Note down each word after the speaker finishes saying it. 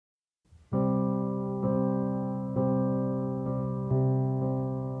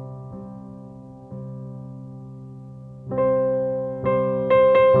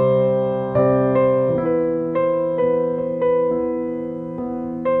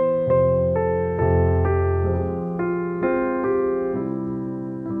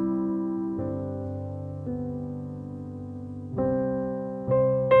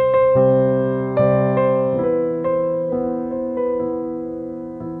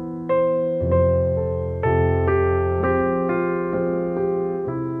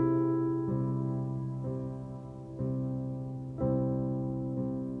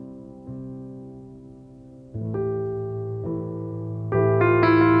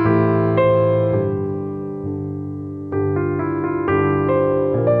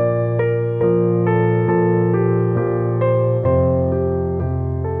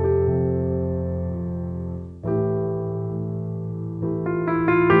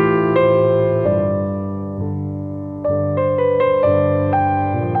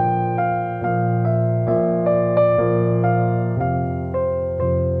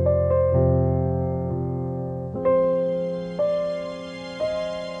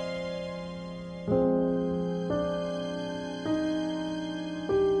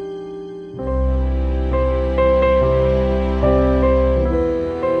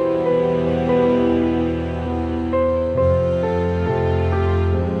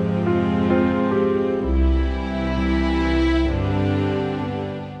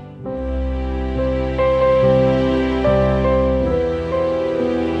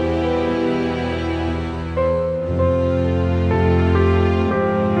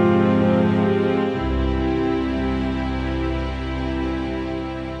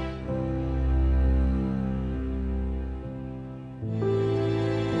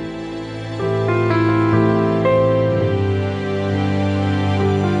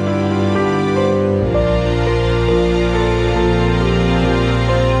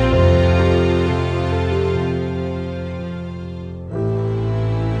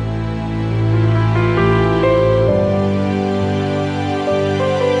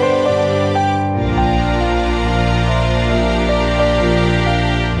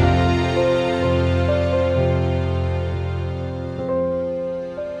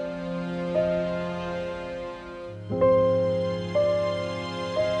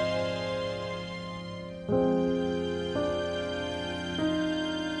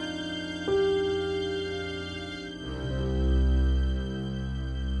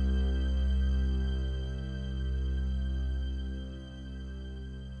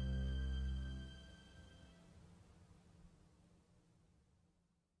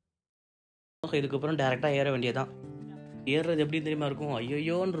இதுக்கப்புறம் டேரெக்டாக ஏற வேண்டியதான். ஏறுறது எப்படி தெரியுமா இருக்கும்,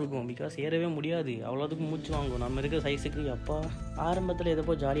 ஐயோன்னு இருக்கும். பிகாஸ் ஏறவே முடியாது, அவ்வளோதுக்கு மூச்சு வாங்கும் நம்ம இருக்கிற சைஸுக்கு. அப்பா ஆரம்பத்தில்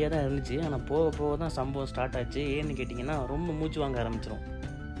எதப்போ ஜாலியாக தான் இருந்துச்சு, ஆனால் போக போக தான் சம்பவம் ஸ்டார்ட் ஆச்சு. ஏன்னு கேட்டிங்கன்னா ரொம்ப மூச்சு வாங்க ஆரம்பிச்சிடும்.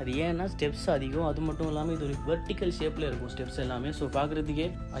 அது ஏன்னா ஸ்டெப்ஸ் அதிகம், அது மட்டும் இல்லாமல் இது ஒரு வெர்டிக்கல் ஷேப்பில் இருக்கும் ஸ்டெப்ஸ் எல்லாமே. ஸோ பார்க்குறதுக்கே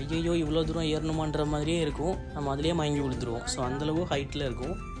ஐயோ இவ்வளோ தூரம் ஏறணுமான்ற மாதிரியே இருக்கும், நம்ம அதிலே மயங்கி விழுந்துருவோம். ஸோ அந்தளவு ஹைட்டில்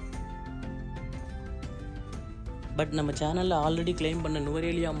இருக்கும். பட் நம்ம சேனலில் ஆல்ரெடி கிளைம் பண்ண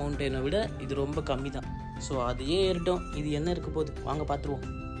நுவரேலியா மவுண்டனை விட இது ரொம்ப கம்மி தான். ஸோ அதையே ஏறிட்டோம், இது என்ன இருக்க போகுது வாங்க பார்த்துருவோம்.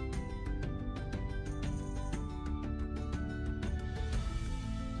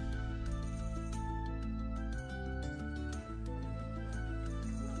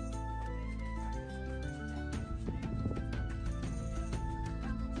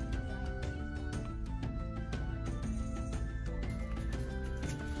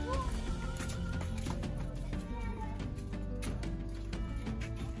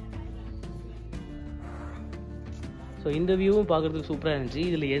 ஸோ இந்த வியூவும் பார்க்குறதுக்கு சூப்பராக இருந்துச்சு.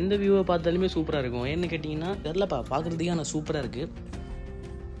 இதில் எந்த வியூவை பார்த்தாலுமே சூப்பராக இருக்கும். ஏன்னு கேட்டிங்கன்னா தெரிலப்பா, பார்க்குறதுக்கே ஆனால் சூப்பராக இருக்குது.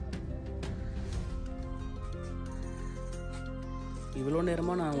 இவ்வளோ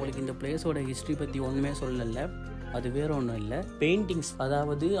நேரமாக நான் உங்களுக்கு இந்த பிளேஸோட ஹிஸ்ட்ரி பற்றி ஒன்றுமே சொல்லலை. அது வேறு ஒன்றும் இல்லை, பெயிண்டிங்ஸ்.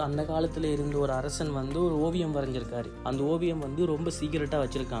 அதாவது அந்த காலத்தில் இருந்த ஒரு அரசன் வந்து ஒரு ஓவியம் வரைஞ்சிருக்காரு. அந்த ஓவியம் வந்து ரொம்ப சீக்கிரட்டாக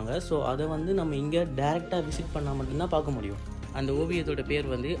வச்சுருக்காங்க. ஸோ அதை வந்து நம்ம இங்கே டேரெக்டாக விசிட் பண்ணால் மட்டும்தான் பார்க்க முடியும். அந்த ஓவியத்தோட பேர்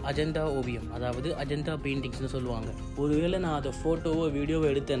வந்து அஜந்தா ஓவியம், அதாவது அஜந்தா பெயிண்டிங்ஸ்னு சொல்லுவாங்க. ஒருவேளை நான் அதை ஃபோட்டோவோ வீடியோவோ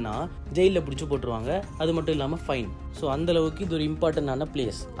எடுத்தேன்னா ஜெயிலில் பிடிச்சி போட்டுருவாங்க, அது மட்டும் இல்லாமல் ஃபைன். ஸோ அந்தளவுக்கு இது ஒரு இம்பார்ட்டண்டான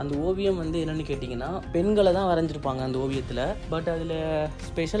பிளேஸ். அந்த ஓவியம் வந்து என்னென்னு கேட்டிங்கன்னா பெண்களை தான் வரைஞ்சிருப்பாங்க அந்த ஓவியத்தில். பட் அதில்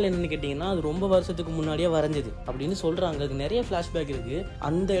ஸ்பெஷல் என்னென்னு கேட்டிங்கன்னா அது ரொம்ப வருஷத்துக்கு முன்னாடியே வரைஞ்சது அப்படின்னு சொல்கிறாங்க. அதுக்கு நிறைய ஃப்ளாஷ்பேக் இருக்குது.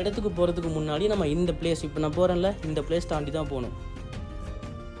 அந்த இடத்துக்கு போகிறதுக்கு முன்னாடி நம்ம இந்த பிளேஸ், இப்போ நான் போகிறேன்ல, இந்த பிளேஸ் தாண்டி தான் போகணும்.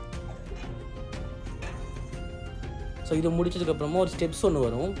 ஸோ இதை முடிச்சதுக்கப்புறமா ஒரு ஸ்டெப்ஸ் ஒன்று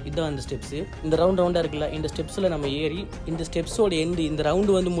வரும். இதுதான் அந்த ஸ்டெப்ஸு. இந்த ரவுண்டாக இருக்குல்ல, இந்த ஸ்டெப்ஸில் நம்ம ஏறி இந்த ஸ்டெப்ஸோட எண்டு, இந்த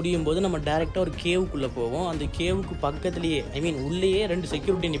ரவுண்டு வந்து முடியும் போது நம்ம டேரெக்டாக ஒரு கேவுக்குள்ளே போவோம். அந்த கேவுக்கு பக்கத்துலேயே, உள்ளேயே 2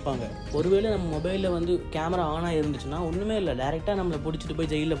 செக்யூரிட்டி நிற்பாங்க. ஒருவேளை நம்ம மொபைலில் வந்து கேமரா ஆனாக இருந்துச்சுன்னா ஒன்றுமே இல்லை, டேரெக்டாக நம்மளை பிடிச்சிட்டு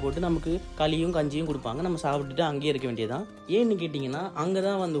போய் ஜெயிலில் போட்டு நமக்கு களியும் கஞ்சியும் கொடுப்பாங்க. நம்ம சாப்பிட்டுட்டு அங்கேயே இருக்க வேண்டியதான். ஏன்னு கேட்டிங்கன்னா அங்கே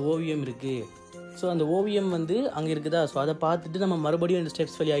தான் அந்த ஓவியம் இருக்குது. ஸோ அந்த ஓவியம் வந்து அங்கே இருக்குதா. ஸோ அதை பார்த்துட்டு நம்ம மறுபடியும் இந்த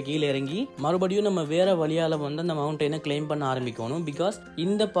ஸ்டெப்ஸ் வழியாக கீழே இறங்கி மறுபடியும் நம்ம வேறு வழியால் வந்து அந்த மவுண்டனை கிளைம் பண்ண ஆரம்பிக்கணும். பிகாஸ்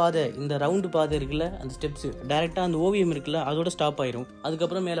இந்த பாதை, இந்த ரவுண்டு பாதை இருக்குல்ல, அந்த ஸ்டெப்ஸு டேரெக்டாக அந்த ஓவியம் இருக்குல்ல அதோட ஸ்டாப் ஆயிரும்.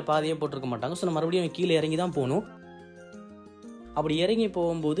 அதுக்கப்புறம் மேலே பாதையே போட்டிருக்க மாட்டாங்க. ஸோ நம்ம மறுபடியும் கீழே இறங்கி தான் போகணும். அப்படி இறங்கி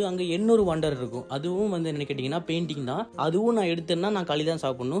போகும்போது அங்கே இன்னொரு வண்டர் இருக்கும். அதுவும் வந்து என்ன கேட்டிங்கன்னா பெயிண்டிங் தான். அதுவும் நான் எடுத்தேன்னா நான் களி தான்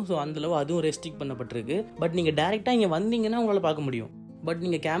சாப்பிடணும். ஸோ அந்தளவு அதுவும் ரெஸ்ட்ரிக்ட் பண்ணப்பட்டிருக்கு. பட் நீங்கள் டேரெக்டாக இங்கே வந்தீங்கன்னா உங்களால் பார்க்க முடியும். பட்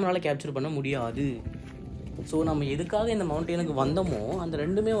நீங்கள் கேமராவில் கேப்சர் பண்ண முடியாது. ஸோ நம்ம எதுக்காக இந்த மவுண்டனுக்கு வந்தோமோ அந்த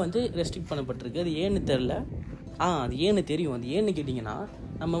ரெண்டுமே வந்து ரெஸ்ட்ரிக்ட் பண்ணப்பட்டிருக்கு. அது ஏன்னு தெரில. அது ஏன்னு தெரியும். அது ஏன்னு கேட்டிங்கன்னா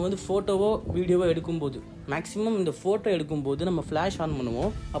நம்ம வந்து ஃபோட்டோவோ வீடியோவோ எடுக்கும்போது மேக்ஸிமம் இந்த ஃபோட்டோ எடுக்கும்போது நம்ம ஃப்ளாஷ் ஆன்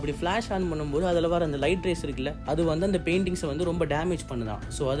பண்ணுவோம். அப்படி ஃப்ளாஷ் ஆன் பண்ணும்போது அதில் வர அந்த லைட் ரேஸ் இருக்குல்ல, அது வந்து அந்த பெயிண்டிங்ஸை வந்து ரொம்ப டேமேஜ் பண்ணுதான்.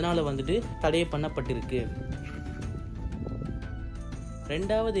 ஸோ அதனால் வந்துட்டு தடை பண்ணப்பட்டிருக்கு.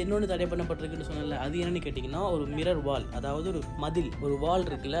 ரெண்டாவது இன்னொன்று தடை பண்ணப்பட்டிருக்குன்னு சொன்னல, அது என்னன்னு கேட்டிங்கன்னா ஒரு மிரர் வால், அதாவது ஒரு மதில், ஒரு வால்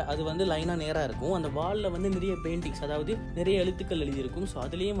இருக்குல்ல, அது வந்து லைனாக நேராக இருக்கும். அந்த வாலில் வந்து நிறைய பெயிண்டிங்ஸ், அதாவது நிறைய எழுத்துக்கள் எழுதியிருக்கும். ஸோ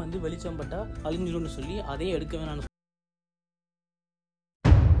அதுலேயும் வந்து வெளிச்சம் பட்டா அழிஞ்சிடும்னு சொல்லி அதையும் எடுக்க வேணாம்னு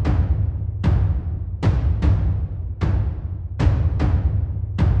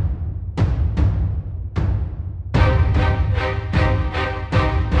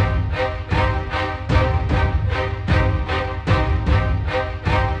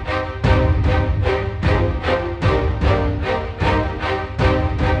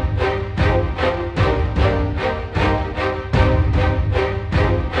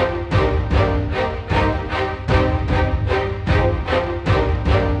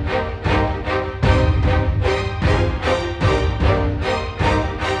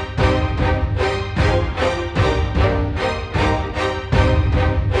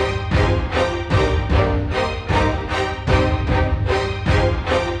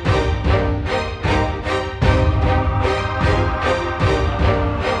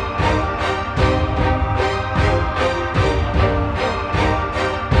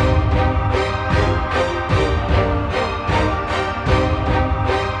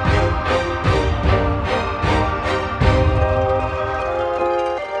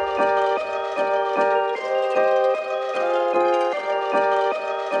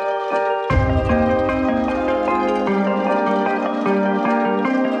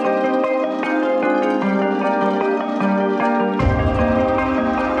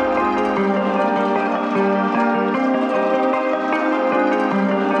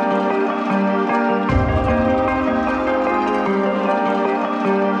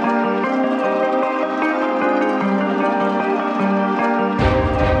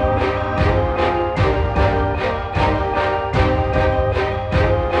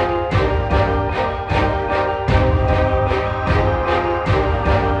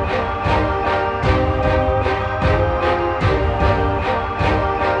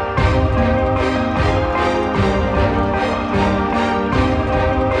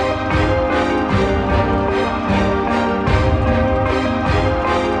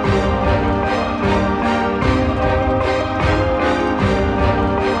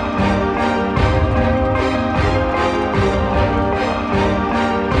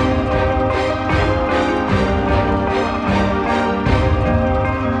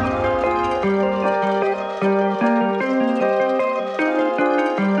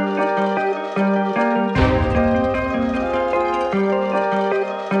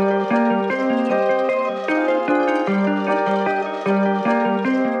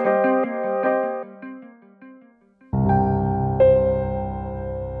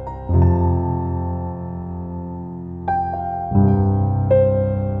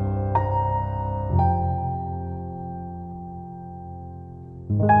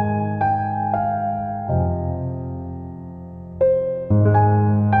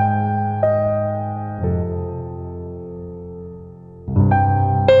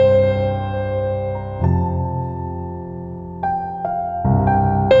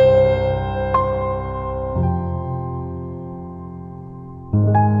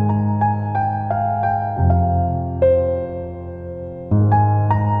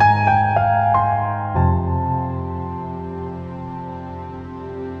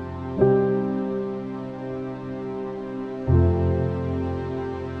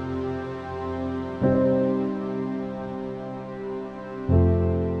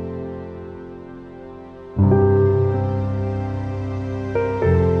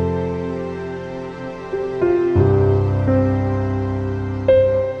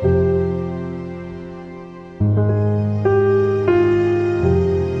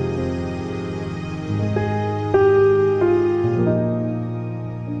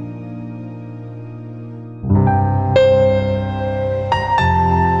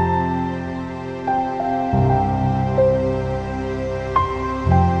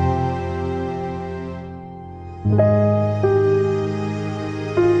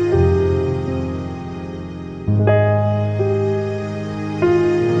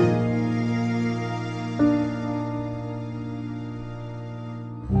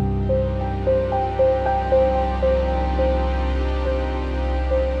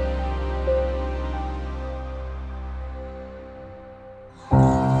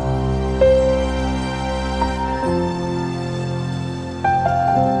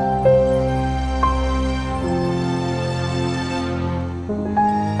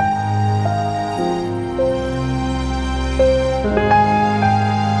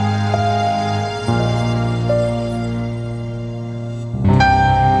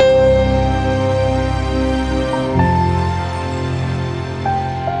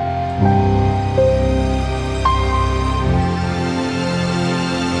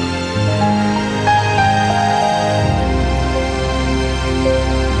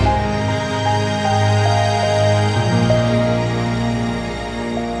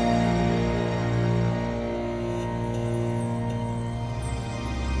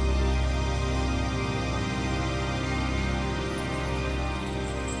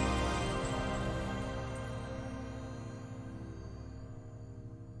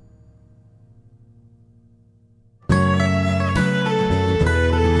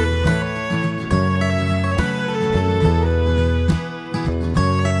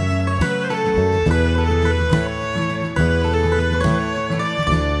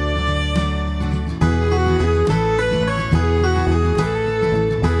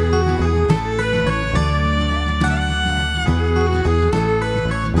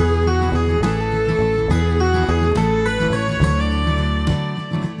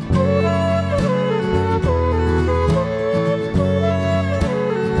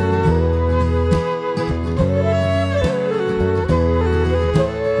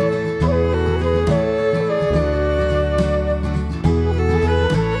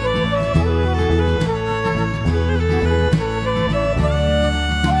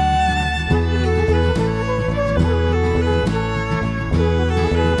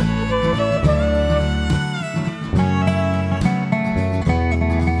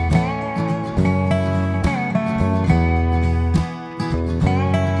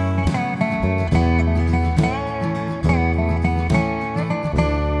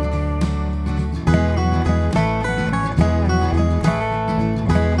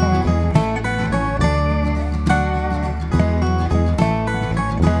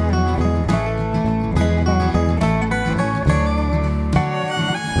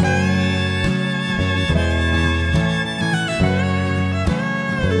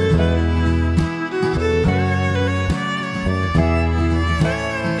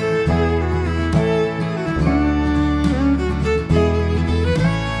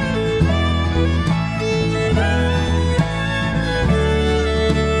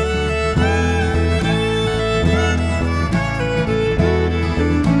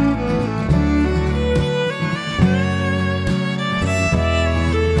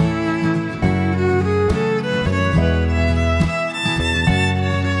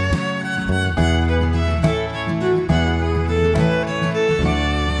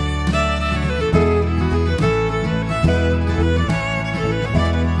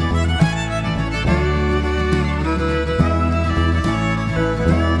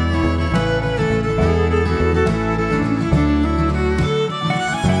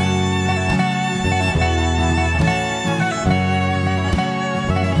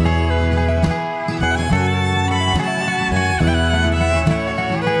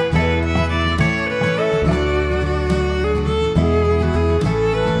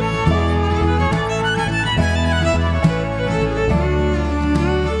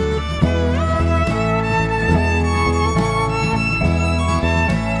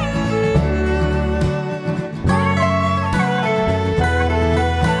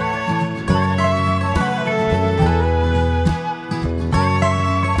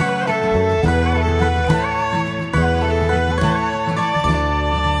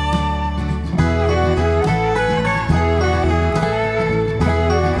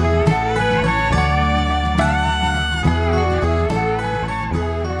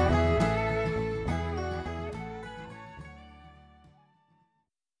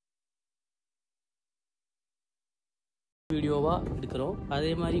வீடியோவாக எடுக்கிறோம்.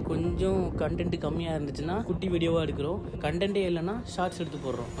 அதே மாதிரி கொஞ்சம் கண்டென்ட் கம்மியாக இருந்துச்சுன்னா குட்டி வீடியோவாக எடுக்கிறோம். கண்டென்ட்டே இல்லைன்னா ஷார்ட்ஸ் எடுத்து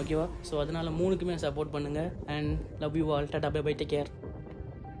போடுறோம். ஓகேவா? ஸோ அதனால் 3க்குமே சப்போர்ட் பண்ணுங்கள். And love you all. Tata bye by, take care.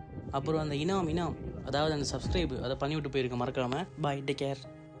 அப்புறம் அந்த இனாம் அதாவது அந்த சப்ஸ்கிரைப் அதை பண்ணிவிட்டு போயிருக்க மறக்காமல். பாய், டேக் கேர்.